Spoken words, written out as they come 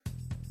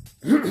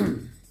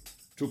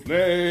To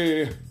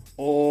play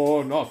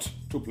or not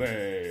to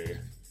play.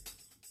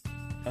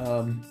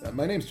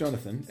 My name's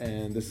Jonathan,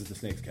 and this is the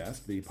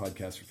SnakesCast, the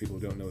podcast for people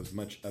who don't know as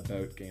much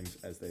about games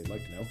as they'd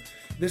like to know.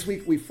 This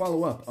week, we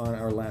follow up on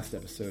our last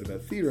episode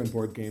about theater and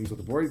board games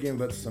with a board game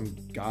about some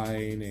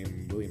guy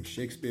named William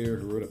Shakespeare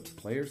who wrote a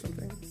play or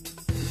something.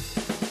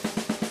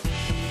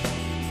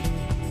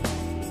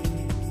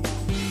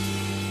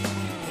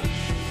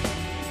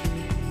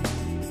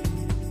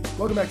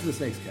 Welcome back to the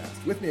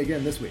SnakesCast. With me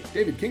again this week,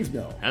 David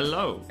Kingsmill.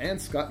 Hello.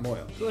 And Scott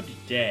Moyle. Good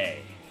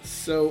day.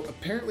 So,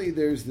 apparently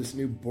there's this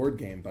new board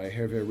game by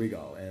Hervé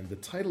Rigal, and the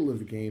title of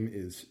the game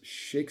is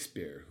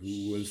Shakespeare,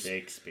 who was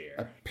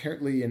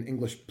apparently an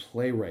English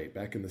playwright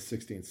back in the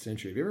 16th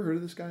century. Have you ever heard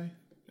of this guy?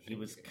 He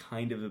was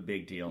kind of a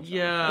big deal.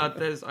 Yeah,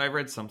 I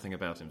read something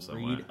about him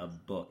somewhere. Read a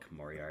book,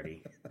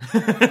 Moriarty.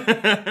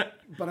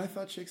 But I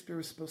thought Shakespeare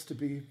was supposed to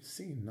be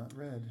seen, not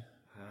read.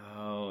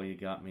 Oh, you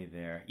got me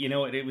there. You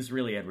know what? It was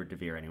really Edward de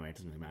Vere anyway. It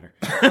doesn't really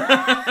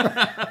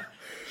matter.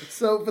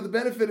 So, for the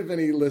benefit of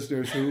any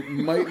listeners who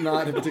might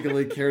not have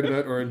particularly cared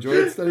about or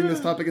enjoyed studying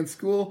this topic in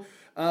school,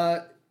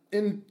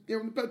 in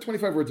about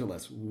 25 words or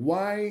less,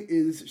 why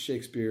is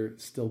Shakespeare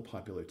still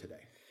popular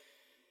today?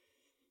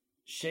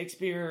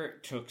 Shakespeare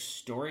took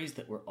stories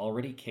that were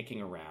already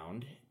kicking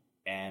around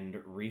and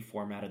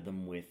reformatted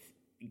them with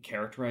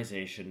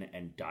characterization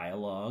and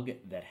dialogue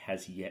that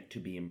has yet to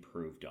be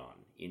improved on,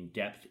 in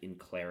depth, in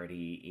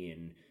clarity,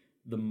 in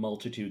the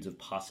multitudes of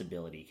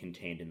possibility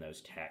contained in those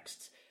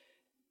texts.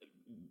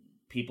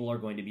 People are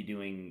going to be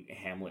doing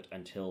Hamlet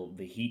until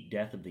the heat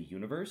death of the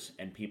universe,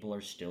 and people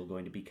are still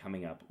going to be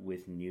coming up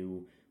with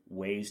new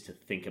ways to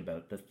think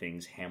about the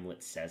things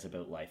Hamlet says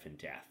about life and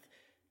death.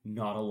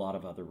 Not a lot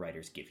of other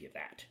writers give you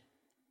that.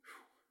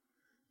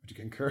 Would you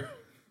concur?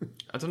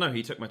 I don't know.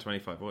 He took my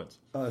 25 words.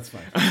 Oh, that's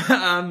fine.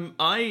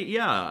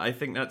 I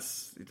think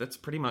that's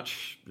pretty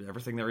much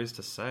everything there is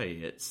to say.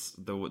 It's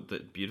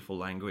the beautiful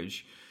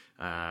language,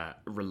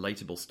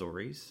 relatable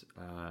stories.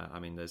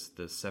 There's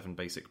the 7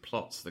 basic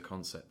plots. The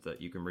concept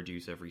that you can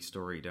reduce every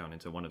story down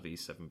into one of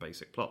these 7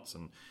 basic plots,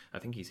 and I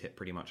think he's hit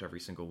pretty much every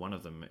single one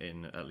of them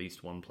in at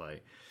least one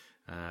play.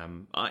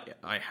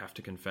 I have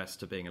to confess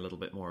to being a little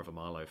bit more of a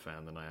Marlowe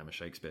fan than I am a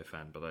Shakespeare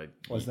fan, but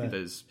What's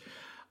that?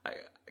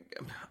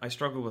 I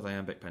struggle with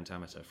iambic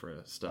pentameter for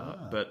a start,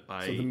 so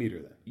the meter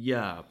then.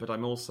 Yeah, but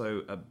I'm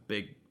also a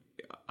big.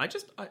 I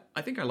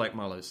think I like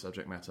Marlowe's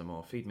subject matter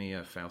more. Feed me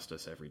a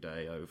Faustus every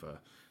day over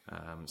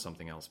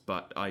something else.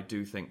 But I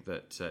do think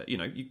that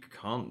you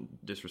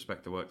can't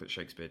disrespect the work that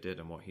Shakespeare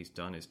did, and what he's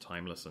done is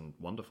timeless and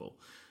wonderful.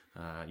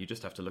 You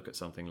just have to look at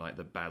something like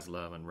the Baz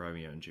Luhrmann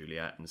Romeo and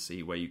Juliet and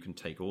see where you can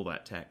take all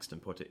that text and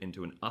put it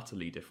into an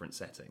utterly different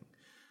setting.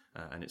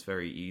 And it's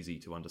very easy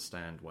to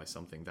understand why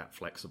something that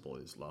flexible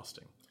is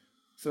lasting.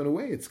 So in a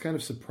way, it's kind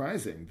of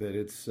surprising that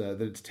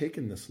it's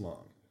taken this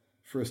long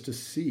for us to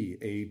see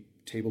a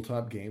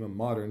tabletop game, a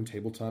modern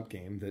tabletop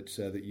game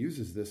that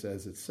uses this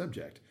as its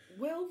subject.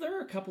 Well, there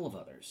are a couple of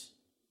others.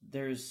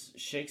 There's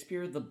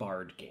Shakespeare the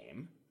Bard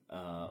game,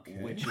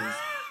 which is...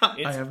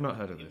 I have not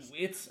heard of this.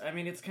 It's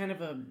kind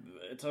of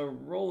a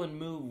roll and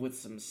move with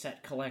some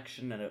set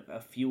collection and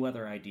a few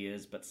other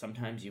ideas, but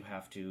sometimes you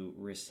have to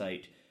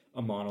recite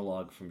a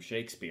monologue from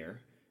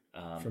Shakespeare.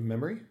 From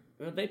memory?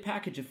 They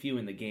package a few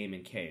in the game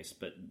in case,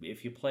 but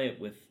if you play it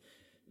with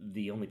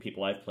the only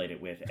people I've played it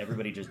with,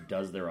 everybody just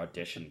does their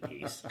audition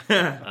piece.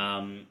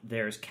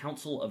 There's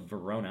Council of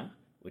Verona,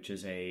 which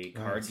is a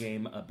card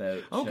game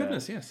about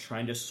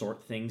trying to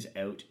sort things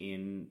out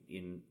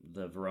in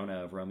the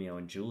Verona of Romeo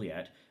and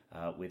Juliet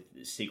with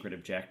secret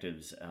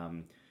objectives.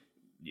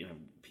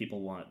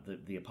 People want...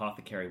 The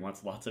apothecary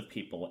wants lots of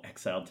people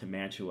exiled to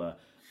Mantua.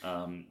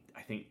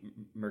 I think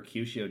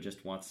Mercutio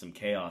just wants some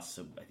chaos,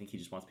 so I think he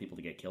just wants people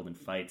to get killed in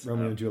fights.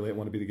 Romeo and Juliet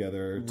want to be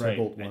together.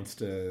 Tybalt wants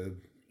to...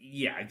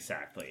 Yeah,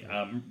 exactly.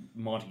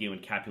 Montague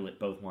and Capulet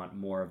both want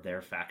more of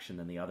their faction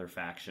than the other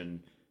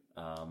faction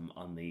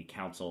on the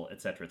council,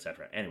 etc.,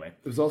 etc. Anyway.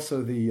 There's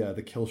also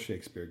the Kill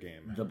Shakespeare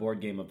game. The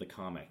board game of the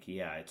comic,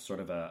 yeah. It's sort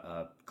of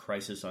a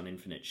Crisis on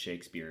Infinite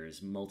Shakespeare's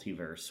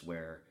multiverse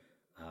where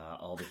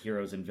all the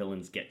heroes and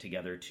villains get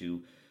together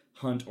to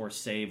hunt or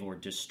save or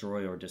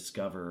destroy or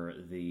discover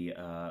the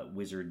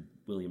wizard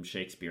William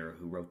Shakespeare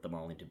who wrote them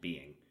all into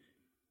being.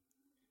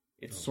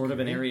 It's sort of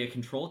an area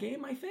control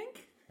game, I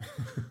think.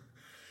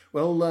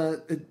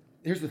 Well,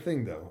 here's the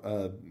thing,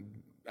 though.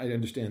 I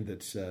understand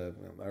that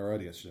our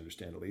audience should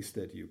understand, at least,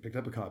 that you picked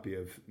up a copy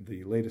of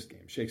the latest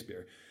game,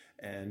 Shakespeare,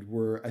 and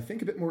were, I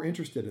think, a bit more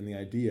interested in the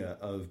idea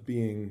of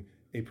being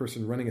a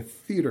person running a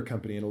theater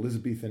company in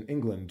Elizabethan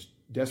England,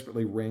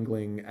 desperately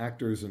wrangling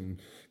actors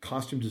and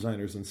costume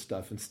designers and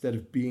stuff, instead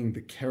of being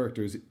the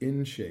characters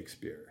in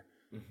Shakespeare.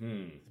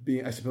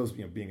 I suppose,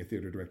 being a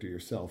theater director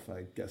yourself,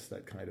 I guess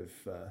that kind of...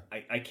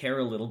 I care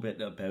a little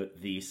bit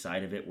about the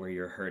side of it where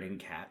you're herding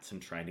cats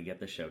and trying to get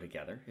the show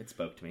together. It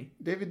spoke to me.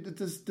 David,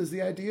 does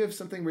the idea of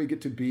something where you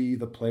get to be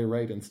the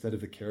playwright instead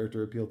of the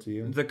character appeal to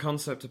you? The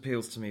concept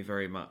appeals to me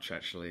very much,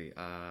 actually.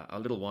 A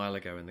little while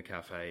ago in the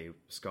cafe,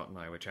 Scott and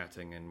I were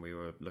chatting, and we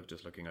were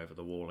just looking over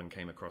the wall and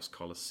came across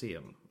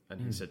Colosseum.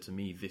 And he said to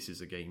me, this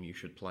is a game you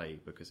should play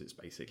because it's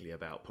basically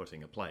about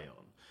putting a play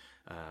on.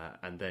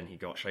 And then he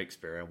got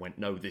Shakespeare and went,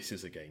 no, this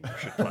is a game you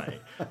should play.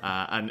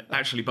 And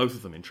actually, both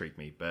of them intrigued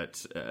me,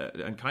 but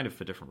and kind of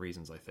for different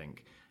reasons, I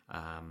think.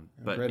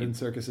 But bread and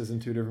circuses in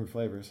two different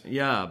flavors.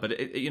 Yeah, but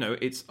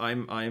it's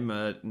I'm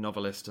a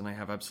novelist, and I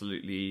have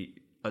absolutely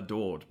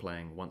adored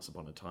playing Once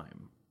Upon a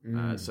Time.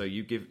 So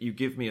you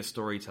give me a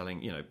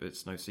storytelling.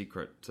 It's no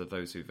secret to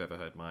those who've ever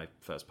heard my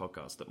first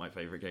podcast that my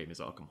favorite game is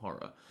Arkham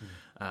Horror,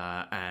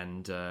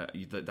 and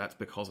that's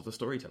because of the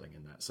storytelling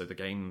in that. So the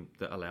game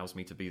that allows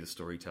me to be the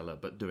storyteller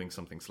but doing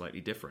something slightly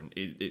different,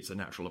 it's a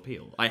natural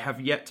appeal. I have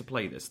yet to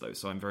play this though,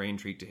 so I'm very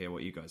intrigued to hear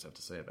what you guys have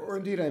to say about it. Or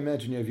indeed, I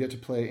imagine you have yet to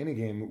play any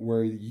game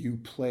where you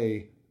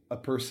play a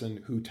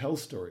person who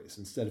tells stories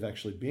instead of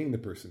actually being the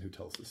person who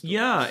tells the stories.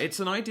 Yeah, it's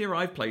an idea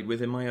I've played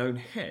with in my own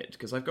head,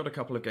 because I've got a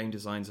couple of game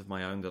designs of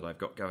my own that I've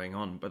got going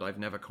on, but I've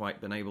never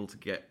quite been able to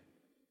get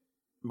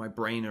my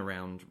brain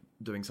around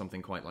doing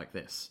something quite like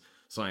this.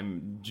 So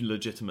I'm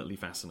legitimately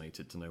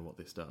fascinated to know what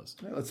this does.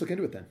 All right, let's look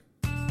into it then.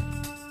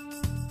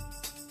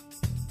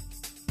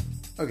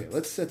 Okay,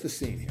 let's set the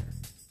scene here.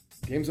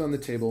 Game's on the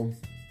table.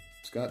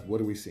 Scott,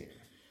 what are we seeing?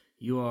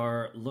 You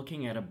are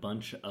looking at a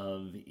bunch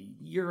of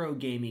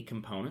Eurogamey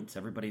components.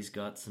 Everybody's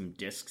got some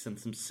discs and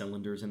some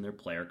cylinders in their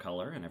player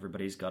color, and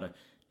everybody's got a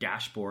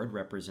dashboard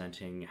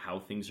representing how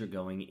things are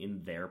going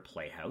in their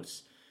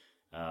playhouse.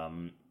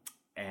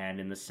 And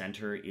in the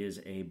center is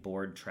a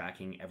board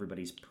tracking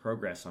everybody's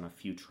progress on a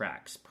few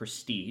tracks.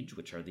 Prestige,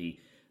 which are the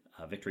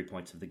victory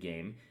points of the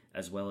game,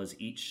 as well as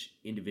each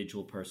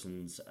individual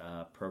person's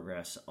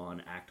progress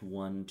on Act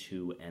 1,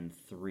 2, and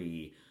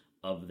 3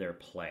 of their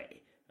play.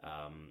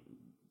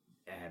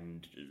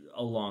 And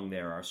along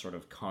there are sort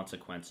of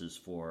consequences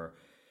for,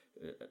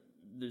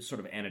 sort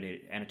of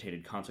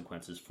annotated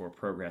consequences for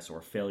progress or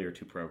failure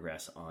to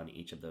progress on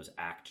each of those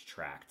act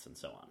tracts and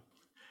so on.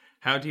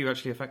 How do you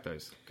actually affect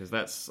those? Because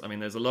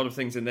there's a lot of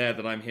things in there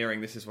that I'm hearing,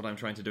 this is what I'm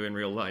trying to do in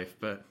real life,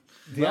 but...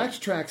 The act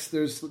tracks,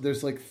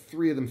 there's like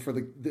 3 of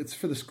them it's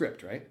for the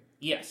script, right?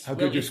 Yes. How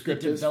good your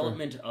script is? The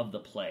development of the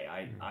play.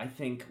 I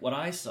think what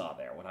I saw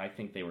there, what I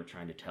think they were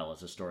trying to tell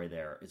as a story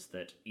there, is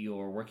that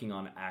you're working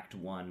on Act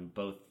 1,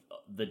 both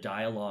the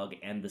dialogue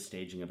and the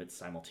staging of it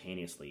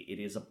simultaneously. It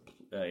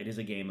is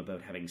a game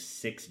about having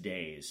 6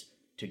 days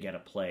to get a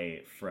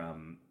play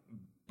from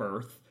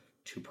birth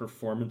to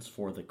performance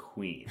for the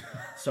Queen.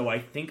 So I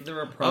think there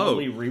are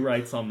probably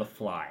rewrites on the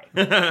fly.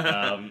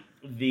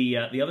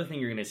 The other thing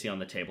you're going to see on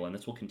the table, and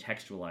this will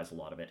contextualize a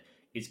lot of it,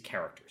 is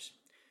characters.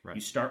 Right.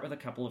 You start with a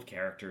couple of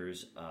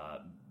characters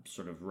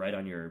sort of right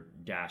on your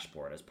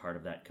dashboard as part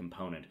of that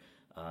component.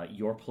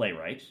 Your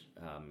playwright,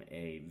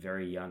 a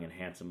very young and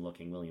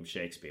handsome-looking William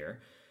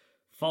Shakespeare.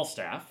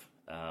 Falstaff.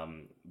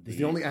 He's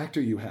the only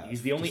actor you have.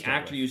 He's the only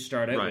actor you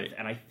start out with.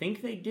 And I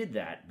think they did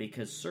that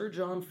because Sir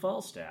John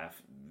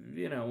Falstaff,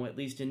 at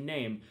least in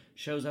name,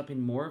 shows up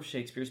in more of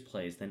Shakespeare's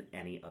plays than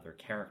any other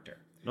character.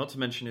 Not to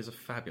mention, is a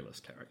fabulous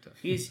character.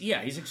 He's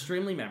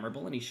extremely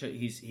memorable, and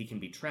he can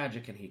be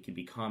tragic and he can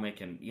be comic,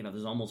 and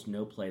there's almost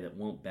no play that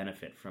won't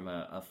benefit from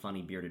a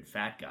funny bearded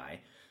fat guy.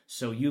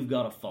 So you've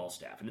got a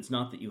Falstaff, and it's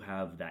not that you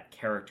have that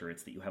character;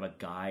 it's that you have a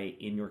guy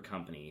in your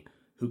company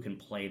who can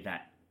play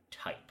that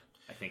type,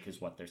 I think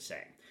is what they're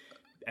saying.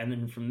 And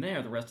then from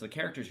there, the rest of the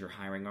characters you're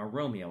hiring are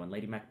Romeo and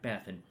Lady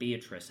Macbeth and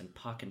Beatrice and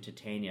Puck and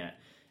Titania.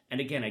 And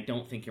again, I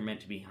don't think you're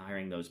meant to be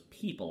hiring those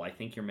people. I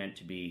think you're meant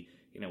to be,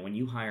 when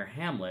you hire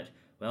Hamlet.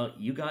 Well,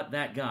 you got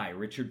that guy,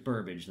 Richard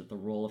Burbage, that the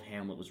role of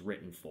Hamlet was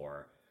written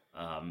for.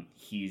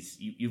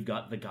 You've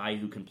got the guy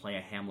who can play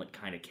a Hamlet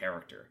kind of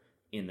character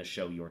in the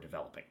show you're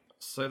developing.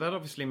 So that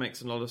obviously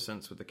makes a lot of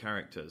sense with the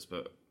characters,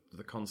 but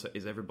the concept,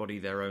 is everybody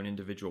their own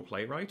individual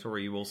playwright, or are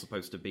you all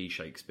supposed to be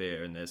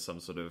Shakespeare and there's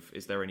some sort of...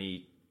 Is there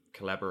any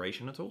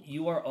collaboration at all?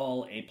 You are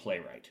all a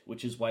playwright,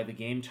 which is why the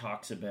game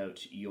talks about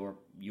your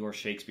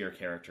Shakespeare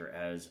character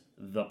as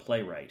the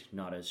playwright,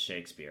 not as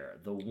Shakespeare.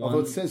 Although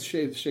it says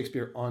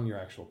Shakespeare on your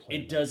actual play.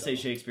 It does say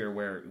Shakespeare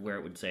where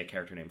it would say a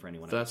character name for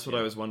anyone else. That's what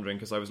I was wondering,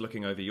 because I was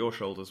looking over your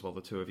shoulders while the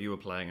two of you were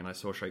playing, and I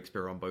saw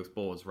Shakespeare on both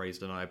boards,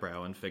 raised an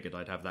eyebrow, and figured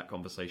I'd have that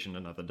conversation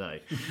another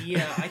day.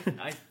 Yeah,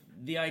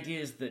 the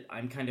idea is that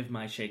I'm kind of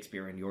my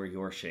Shakespeare and you're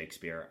your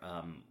Shakespeare.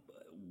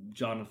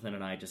 Jonathan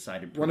and I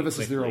decided one of us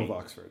quickly, is the Earl of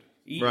Oxford.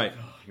 Right.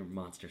 Oh, you're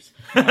monsters.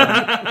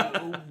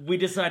 We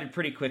decided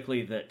pretty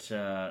quickly that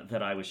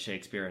I was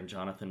Shakespeare and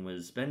Jonathan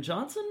was Ben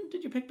Jonson.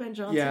 Did you pick Ben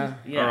Jonson?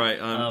 Yeah. All right.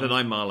 Then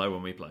I'm Marlowe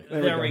when we play.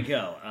 There we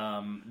go.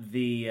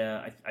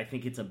 I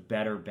think it's a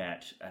better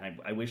bet, and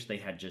I wish they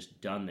had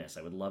just done this.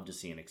 I would love to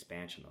see an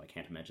expansion, though I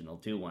can't imagine they'll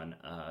do one,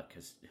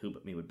 because who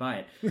but me would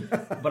buy it.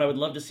 But I would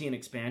love to see an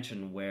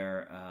expansion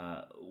where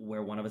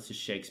one of us is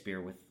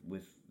Shakespeare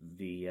with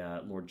the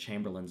Lord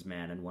Chamberlain's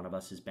men, and one of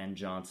us is Ben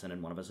Jonson,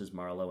 and one of us is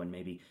Marlowe, and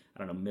maybe, I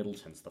don't know,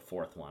 Middleton's the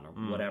fourth one, or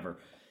whatever.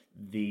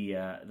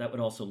 That would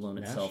also loan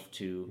itself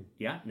to...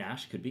 Yeah,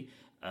 Nash could be.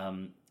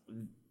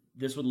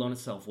 This would loan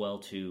itself well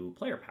to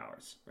player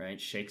powers, right?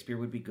 Shakespeare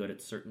would be good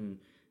at certain...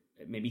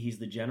 Maybe he's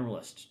the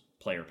generalist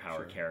player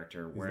power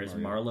character, whereas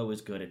Marlowe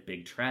is good at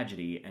big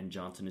tragedy, and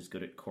Jonson is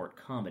good at court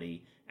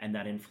comedy, and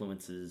that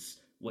influences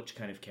which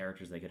kind of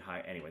characters they could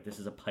hire. Anyway, this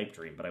is a pipe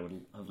dream, but I would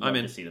have loved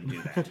to see them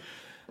do that.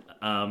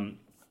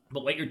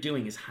 But what you're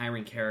doing is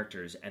hiring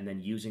characters and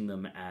then using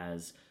them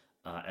as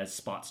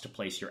spots to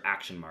place your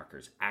action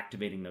markers,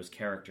 activating those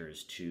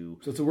characters to...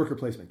 So it's a worker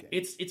placement game.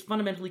 It's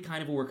fundamentally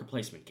kind of a worker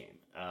placement game.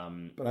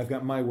 But I've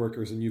got my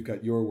workers and you've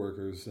got your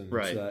workers, and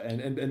right.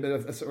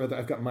 or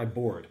I've got my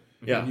board.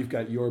 Yeah. And you've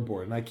got your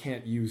board, and I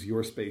can't use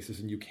your spaces,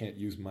 and you can't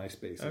use my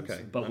spaces. Okay.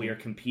 But we are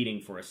competing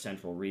for a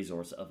central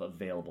resource of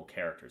available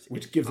characters.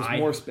 Which gives us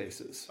more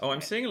spaces. Oh,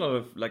 I'm seeing a lot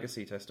of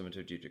Legacy Testament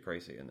of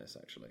Deutocracy in this,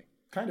 actually.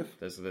 Kind of.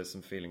 There's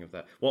some feeling of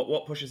that.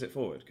 What pushes it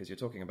forward? Because you're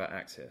talking about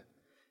acts here.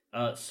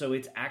 So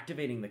it's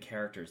activating the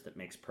characters that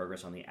makes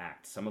progress on the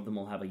act. Some of them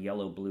will have a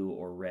yellow, blue,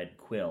 or red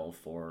quill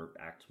for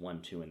Acts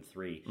 1, 2, and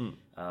 3.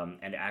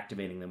 And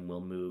activating them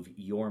will move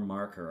your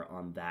marker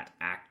on that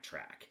act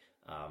track.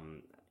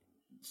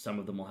 Some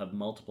of them will have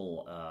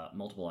multiple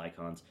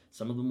icons.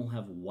 Some of them will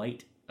have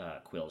white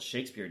quills.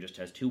 Shakespeare just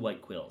has 2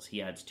 white quills.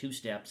 He adds 2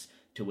 steps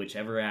to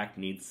whichever act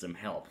needs some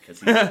help,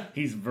 because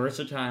he's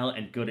versatile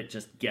and good at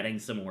just getting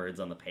some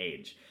words on the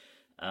page.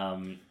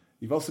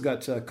 You've also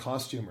got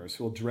costumers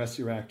who will dress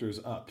your actors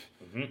up.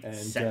 And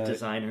set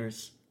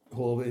designers.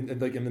 Who in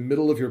the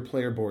middle of your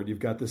player board, you've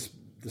got the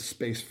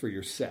space for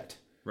your set.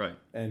 Right.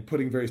 And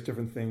putting various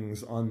different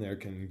things on there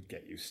can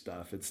get you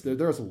stuff.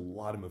 There's a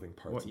lot of moving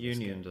parts. What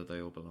union do they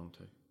all belong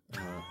to?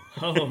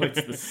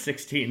 It's the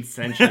 16th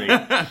century.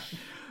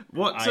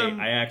 What?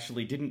 I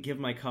actually didn't give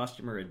my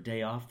costumer a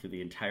day off through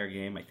the entire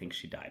game. I think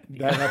she died.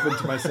 That happened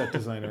to my set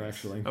designer,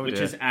 actually. Which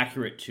is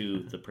accurate to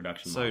the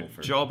production model.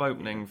 So, job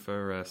opening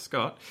for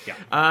Scott. Yeah.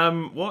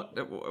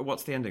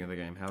 What's the ending of the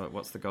game?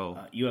 What's the goal?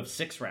 You have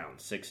 6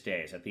 rounds, 6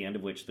 days, at the end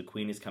of which the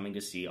Queen is coming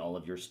to see all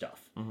of your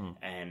stuff.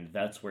 And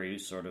that's where you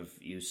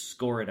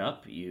score it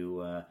up.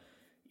 You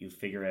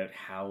figure out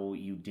how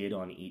you did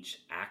on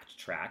each act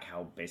track,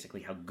 how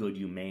good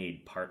you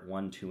made part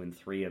 1, 2, and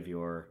 3 of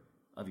your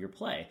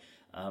play.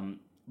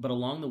 But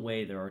along the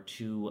way, there are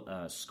 2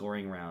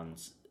 scoring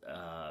rounds,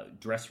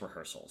 dress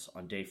rehearsals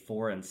on day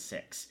 4 and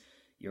 6.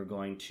 You're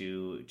going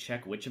to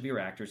check which of your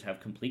actors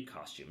have complete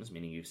costumes,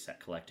 meaning you've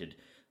collected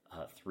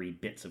 3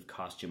 bits of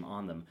costume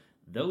on them.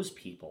 Those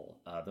people,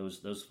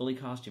 those fully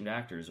costumed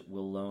actors,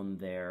 will loan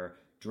their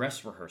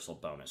dress rehearsal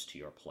bonus to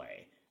your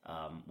play,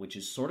 which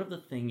is sort of the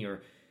thing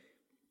you're...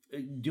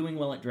 Doing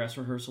well at dress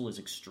rehearsal is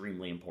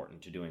extremely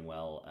important to doing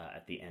well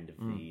at the end of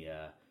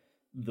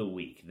the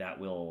week.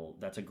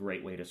 That's a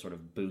great way to sort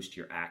of boost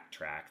your act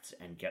tracts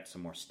and get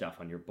some more stuff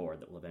on your board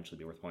that will eventually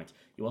be worth points.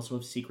 You also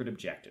have secret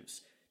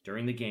objectives.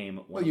 During the game...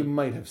 you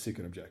might have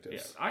secret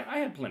objectives. Yeah, I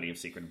had plenty of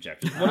secret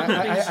objectives.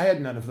 I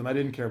had none of them. I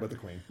didn't care about the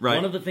Queen. Right.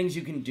 One of the things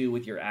you can do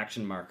with your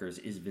action markers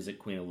is visit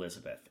Queen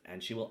Elizabeth,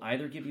 and she will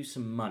either give you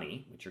some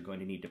money, which you're going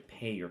to need to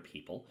pay your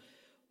people,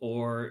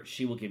 or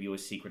she will give you a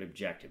secret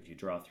objective. You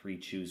draw 3,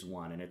 choose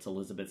 1, and it's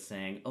Elizabeth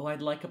saying, "Oh,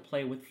 I'd like a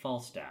play with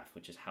Falstaff,"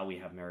 which is how we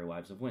have Merry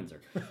Wives of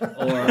Windsor.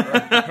 Or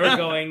her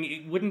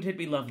going, "Wouldn't it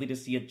be lovely to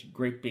see a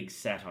great big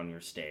set on your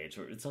stage?"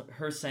 Or it's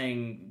her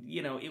saying,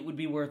 "It would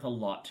be worth a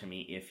lot to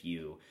me if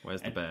you..."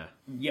 Where's the bear?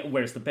 Yeah,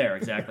 where's the bear,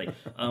 exactly.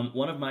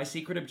 One of my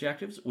secret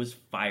objectives was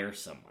fire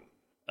someone.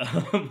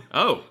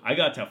 I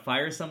got to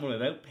fire someone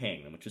without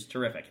paying them, which was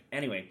terrific.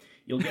 Anyway,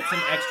 you'll get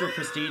some extra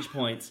prestige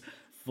points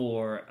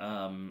for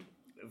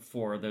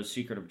those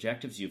secret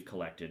objectives you've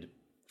collected.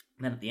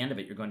 And then at the end of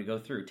it, you're going to go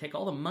through, take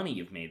all the money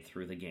you've made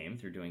through the game,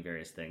 through doing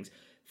various things,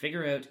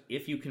 figure out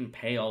if you can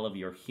pay all of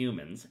your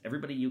humans.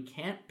 Everybody you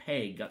can't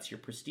pay gets your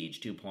prestige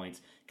 2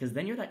 points, because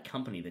then you're that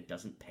company that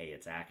doesn't pay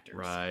its actors.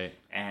 Right.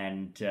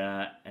 And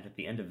at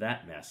the end of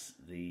that mess,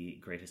 the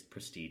greatest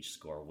prestige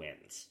score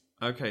wins.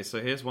 Okay,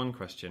 so here's one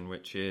question,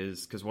 which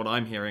is, because what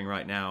I'm hearing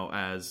right now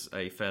as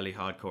a fairly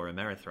hardcore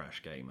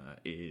Amerithrash gamer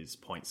is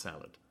point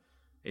salad.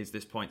 Is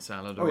this point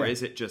salad, or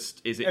is it just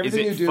everything is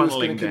it you do is going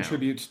funneling to down?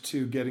 contribute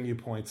to getting you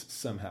points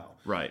somehow?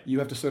 Right. You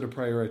have to sort of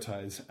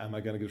prioritize. Am I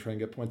going to try and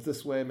get points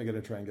this way? Am I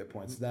going to try and get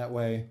points that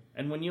way?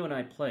 And when you and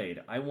I played,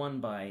 I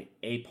won by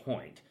a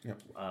point. Yep.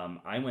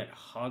 I went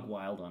hog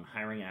wild on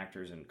hiring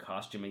actors and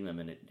costuming them,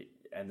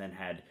 and then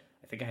had.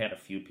 I think I had a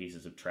few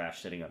pieces of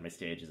trash sitting on my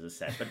stage as a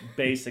set, but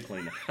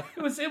basically,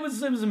 it was a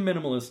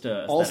minimalist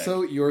aesthetic.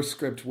 Also, your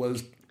script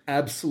was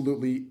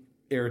absolutely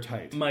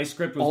airtight. My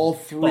script was all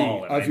three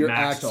ballin'. of I your maxed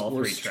acts all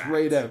were three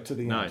straight tracks. out to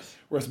the end. Nice.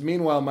 Whereas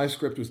meanwhile, my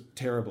script was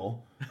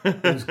terrible.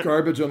 It was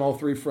garbage on all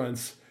three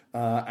fronts.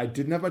 I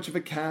didn't have much of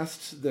a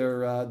cast.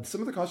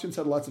 Some of the costumes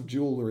had lots of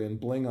jewelry and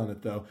bling on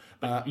it, though.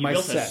 You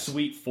built a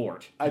sweet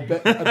fort. I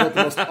built the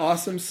most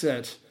awesome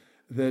set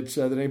that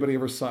anybody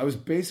ever saw. I was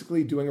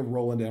basically doing a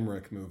Roland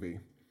Emmerich movie.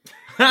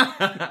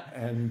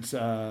 And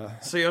so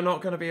you're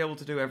not going to be able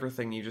to do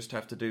everything. You just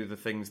have to do the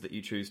things that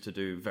you choose to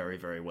do very,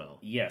 very well.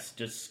 Yes,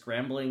 just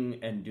scrambling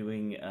and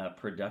doing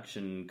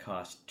production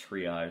cost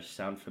triage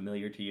sound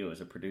familiar to you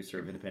as a producer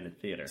of independent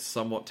theater?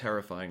 Somewhat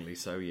terrifyingly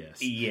so,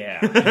 yes.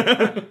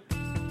 Yeah.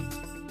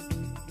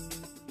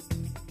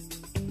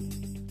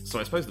 So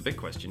I suppose the big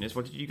question is,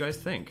 what did you guys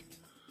think?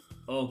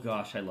 Oh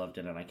gosh, I loved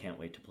it, and I can't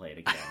wait to play it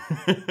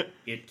again.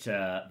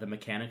 The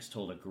mechanics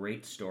told a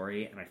great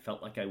story, and I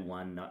felt like I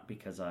won not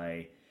because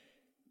I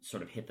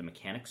sort of hit the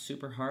mechanics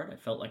super hard. I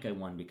felt like I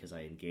won because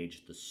I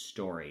engaged the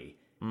story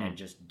and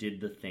just did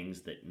the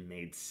things that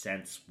made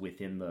sense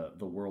within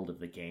the world of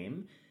the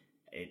game.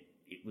 It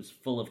was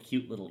full of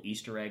cute little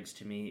Easter eggs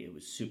to me. It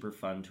was super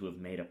fun to have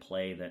made a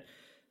play that,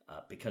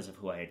 because of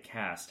who I had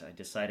cast, I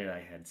decided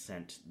I had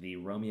sent the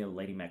Romeo,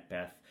 Lady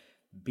Macbeth,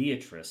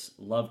 Beatrice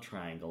love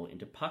triangle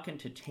into Puck and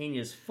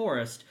Titania's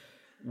forest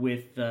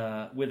with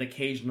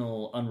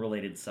occasional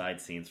unrelated side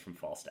scenes from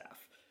Falstaff.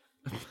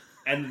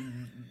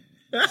 And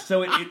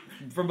so it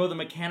from both a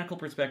mechanical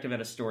perspective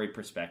and a story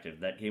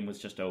perspective, that game was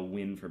just a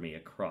win for me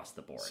across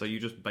the board. So you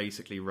just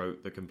basically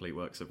wrote the complete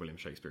works of William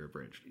Shakespeare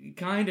abridged.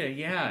 Kinda,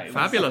 yeah.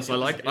 Fabulous.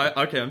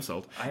 Okay, I'm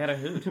sold. I had a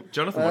hoot.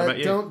 Jonathan, what about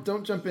you?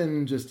 Don't jump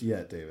in just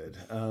yet, David.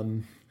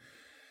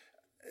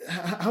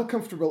 How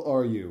comfortable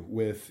are you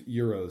with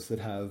Euros that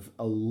have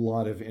a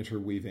lot of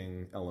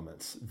interweaving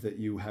elements that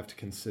you have to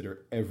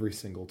consider every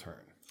single turn?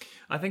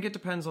 I think it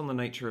depends on the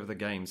nature of the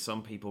game.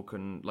 Some people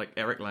can, like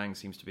Eric Lang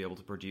seems to be able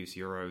to produce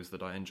Euros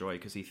that I enjoy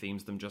because he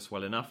themes them just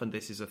well enough, and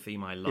this is a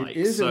theme I like. It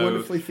is a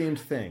wonderfully themed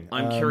thing.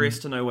 I'm curious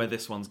to know where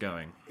this one's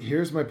going.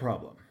 Here's my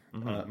problem.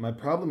 My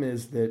problem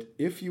is that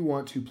if you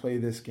want to play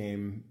this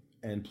game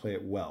and play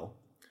it well,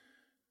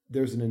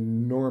 there's an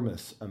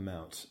enormous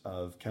amount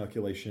of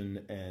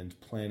calculation and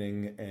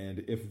planning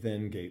and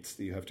if-then gates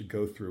that you have to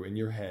go through in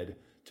your head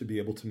to be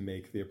able to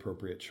make the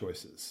appropriate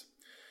choices.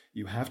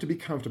 You have to be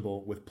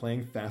comfortable with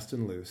playing fast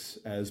and loose,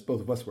 as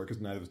both of us were,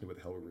 because neither of us knew what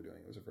the hell we were doing.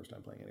 It was our first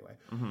time playing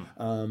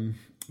anyway.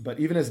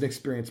 But even as an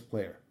experienced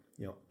player,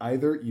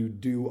 either you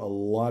do a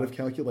lot of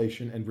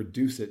calculation and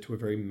reduce it to a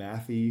very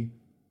mathy,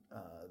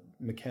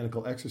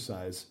 mechanical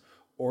exercise,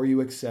 or you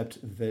accept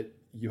that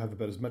you have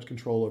about as much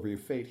control over your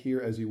fate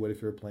here as you would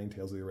if you were playing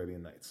Tales of the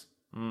Arabian Nights.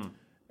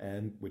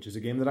 And which is a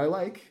game that I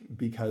like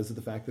because of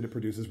the fact that it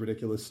produces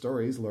ridiculous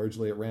stories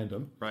largely at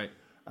random. Right.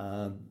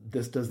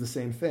 This does the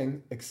same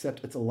thing,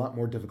 except it's a lot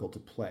more difficult to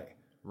play.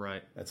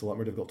 Right. It's a lot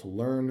more difficult to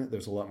learn.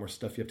 There's a lot more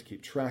stuff you have to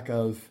keep track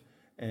of.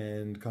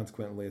 And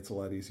consequently, it's a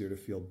lot easier to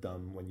feel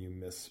dumb when you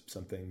miss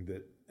something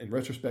that, in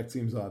retrospect,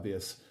 seems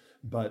obvious,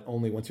 but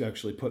only once you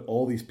actually put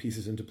all these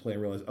pieces into play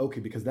and realize, okay,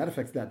 because that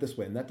affects that this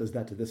way, and that does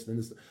that to this, and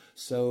this.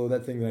 So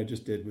that thing that I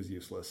just did was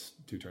useless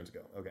 2 turns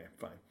ago. Okay,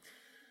 fine.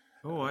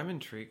 Oh, I'm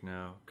intrigued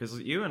now, because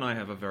you and I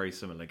have a very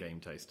similar game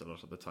taste a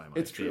lot of the time,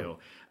 It's I feel. true.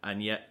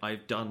 And yet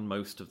I've done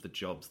most of the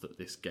jobs that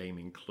this game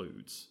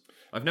includes.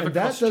 I've never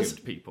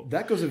costumed people.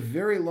 That goes a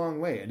very long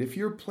way. And if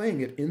you're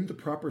playing it in the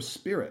proper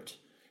spirit,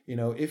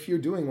 if you're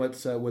doing what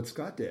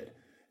Scott did,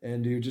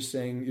 and you're just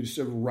saying, you're just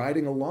sort of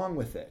riding along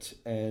with it,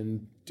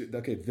 and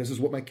okay, this is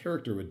what my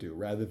character would do,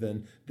 rather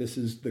than this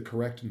is the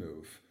correct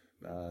move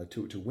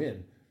to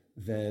win,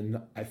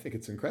 then I think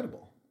it's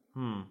incredible.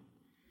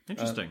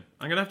 Interesting.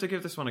 I'm going to have to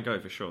give this one a go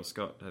for sure,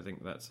 Scott. I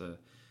think that's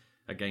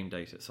a game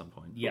date at some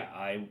point. Yeah,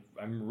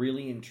 I'm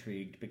really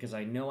intrigued because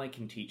I know I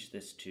can teach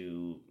this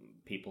to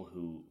people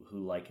who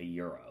like a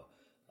Euro.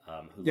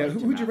 Who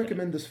would you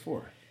recommend this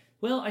for?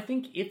 Well, I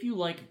think if you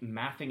like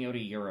mathing out a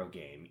Euro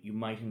game, you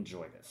might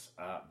enjoy this.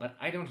 But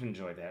I don't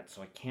enjoy that,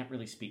 so I can't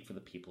really speak for the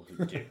people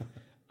who do.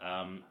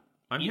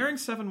 I'm hearing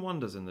 7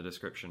 wonders in the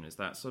description. Is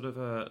that sort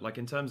of like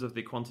in terms of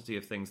the quantity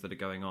of things that are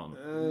going on?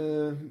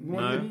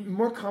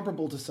 More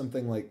comparable to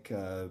something like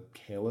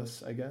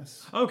Kalis, I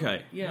guess.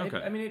 Okay. Yeah,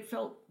 okay. it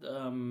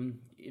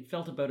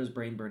felt about as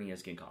brain-burning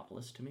as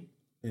Ginkgopolis to me.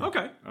 Yeah.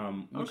 Okay.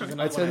 Which is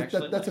I'd say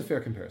that's a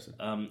fair comparison.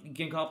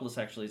 Ginkgopolis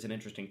actually is an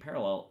interesting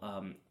parallel.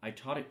 I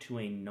taught it to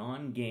a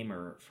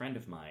non-gamer friend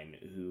of mine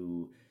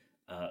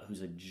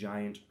who's a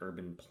giant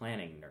urban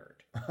planning nerd.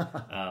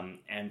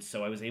 And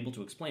so I was able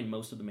to explain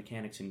most of the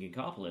mechanics in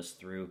Ginkgopolis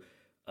through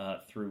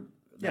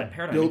that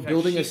paradigm.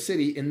 Building a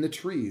city in the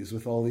trees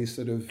with all these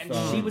sort of and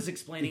she was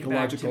explaining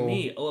back to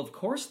me, of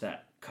course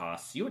that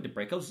costs. You had to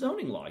break a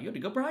zoning law. You had to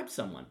go bribe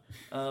someone.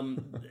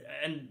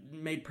 And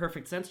made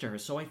perfect sense to her.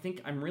 So I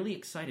think I'm really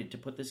excited to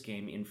put this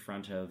game in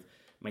front of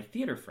my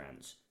theater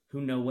friends who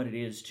know what it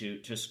is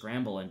to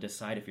scramble and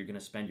decide if you're going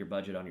to spend your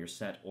budget on your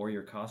set or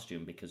your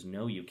costume, because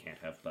no, you can't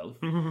have both.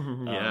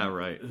 Yeah,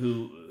 right.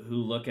 Who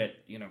look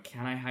at,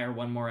 can I hire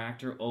one more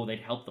actor? Oh, they'd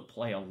help the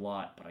play a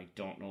lot, but I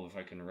don't know if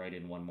I can write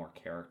in one more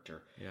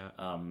character. Yeah.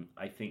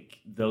 I think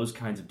those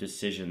kinds of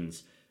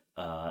decisions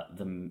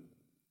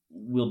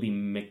will be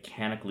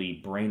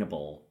mechanically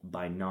brainable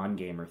by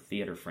non-gamer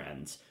theater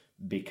friends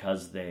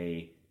because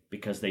they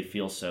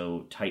feel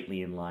so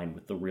tightly in line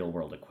with the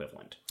real-world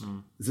equivalent.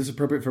 Is this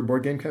appropriate for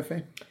Board Game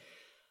Cafe?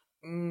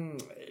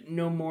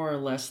 No more or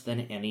less than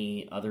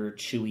any other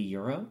chewy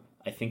Euro.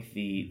 I think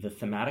the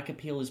thematic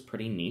appeal is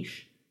pretty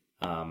niche.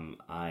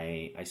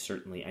 I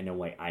know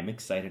why I'm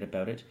excited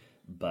about it,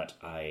 but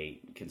I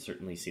can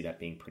certainly see that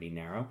being pretty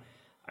narrow.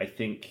 I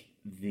think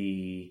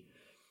the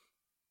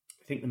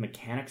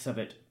mechanics of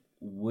it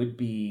would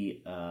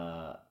be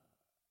a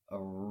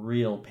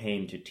real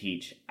pain to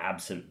teach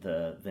absent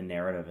the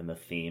narrative and the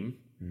theme.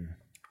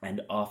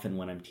 And often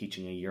when I'm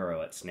teaching a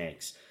Euro at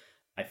Snakes,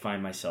 I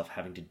find myself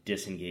having to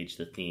disengage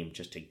the theme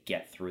just to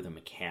get through the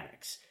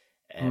mechanics.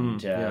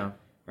 And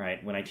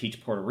right, when I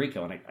teach Puerto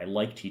Rico, and I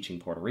like teaching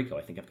Puerto Rico,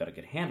 I think I've got a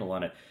good handle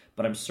on it,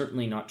 but I'm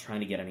certainly not trying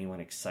to get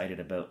anyone excited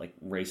about like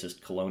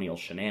racist colonial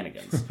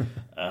shenanigans.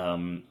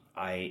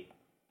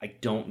 I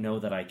don't know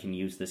that I can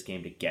use this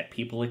game to get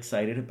people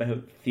excited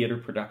about theater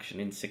production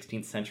in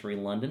 16th century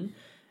London.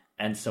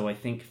 And so I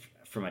think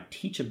from a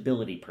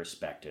teachability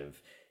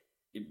perspective,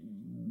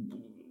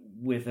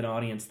 with an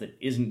audience that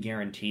isn't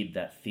guaranteed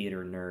that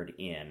theater nerd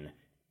in,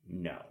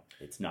 no,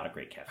 it's not a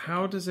great cafe.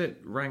 How does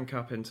it rank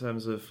up in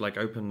terms of like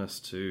openness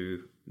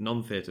to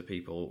non-theatre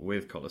people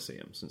with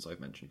Colosseum, since I've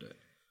mentioned it?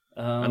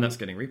 And that's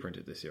getting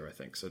reprinted this year, I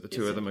think. So the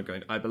two of them are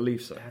going... I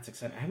believe so. That's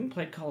exciting. I haven't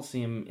played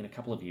Colosseum in a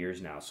couple of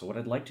years now, so what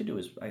I'd like to do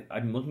is...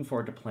 I'm looking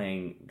forward to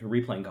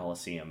replaying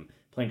Colosseum,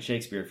 playing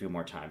Shakespeare a few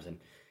more times, and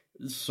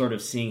sort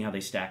of seeing how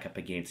they stack up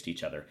against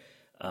each other.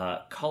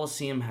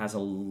 Colosseum has a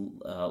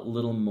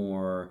little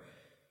more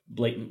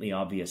blatantly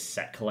obvious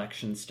set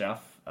collection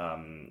stuff.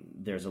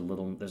 There's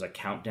a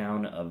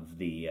countdown of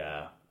the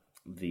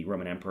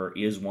Roman Emperor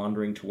is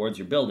wandering towards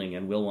your building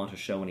and will want to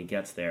show when he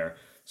gets there.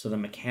 So the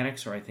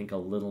mechanics are, I think, a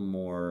little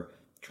more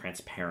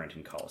transparent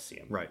in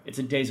Colosseum. Right. It's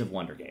a Days of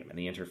Wonder game, and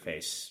the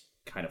interface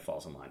kind of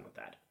falls in line with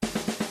that.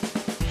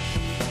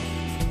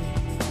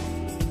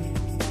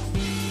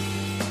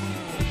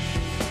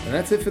 And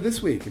that's it for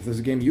this week. If there's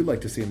a game you'd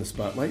like to see in the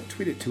spotlight,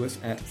 tweet it to us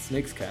at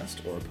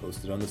SnakesCast or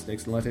post it on the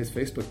Snakes and Lattes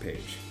Facebook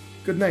page.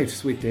 Good night,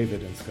 sweet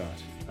David and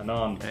Scott.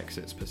 Anon.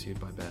 Exits pursued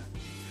by Bear.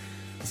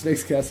 The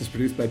SnakesCast is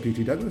produced by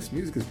P.T. Douglas.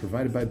 Music is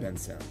provided by Ben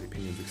Sound. The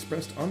opinions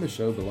expressed on the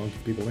show belong to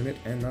the people in it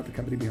and not the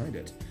company behind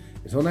it.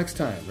 Until next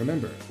time,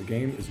 remember, the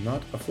game is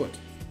not afoot.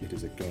 It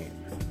is a game.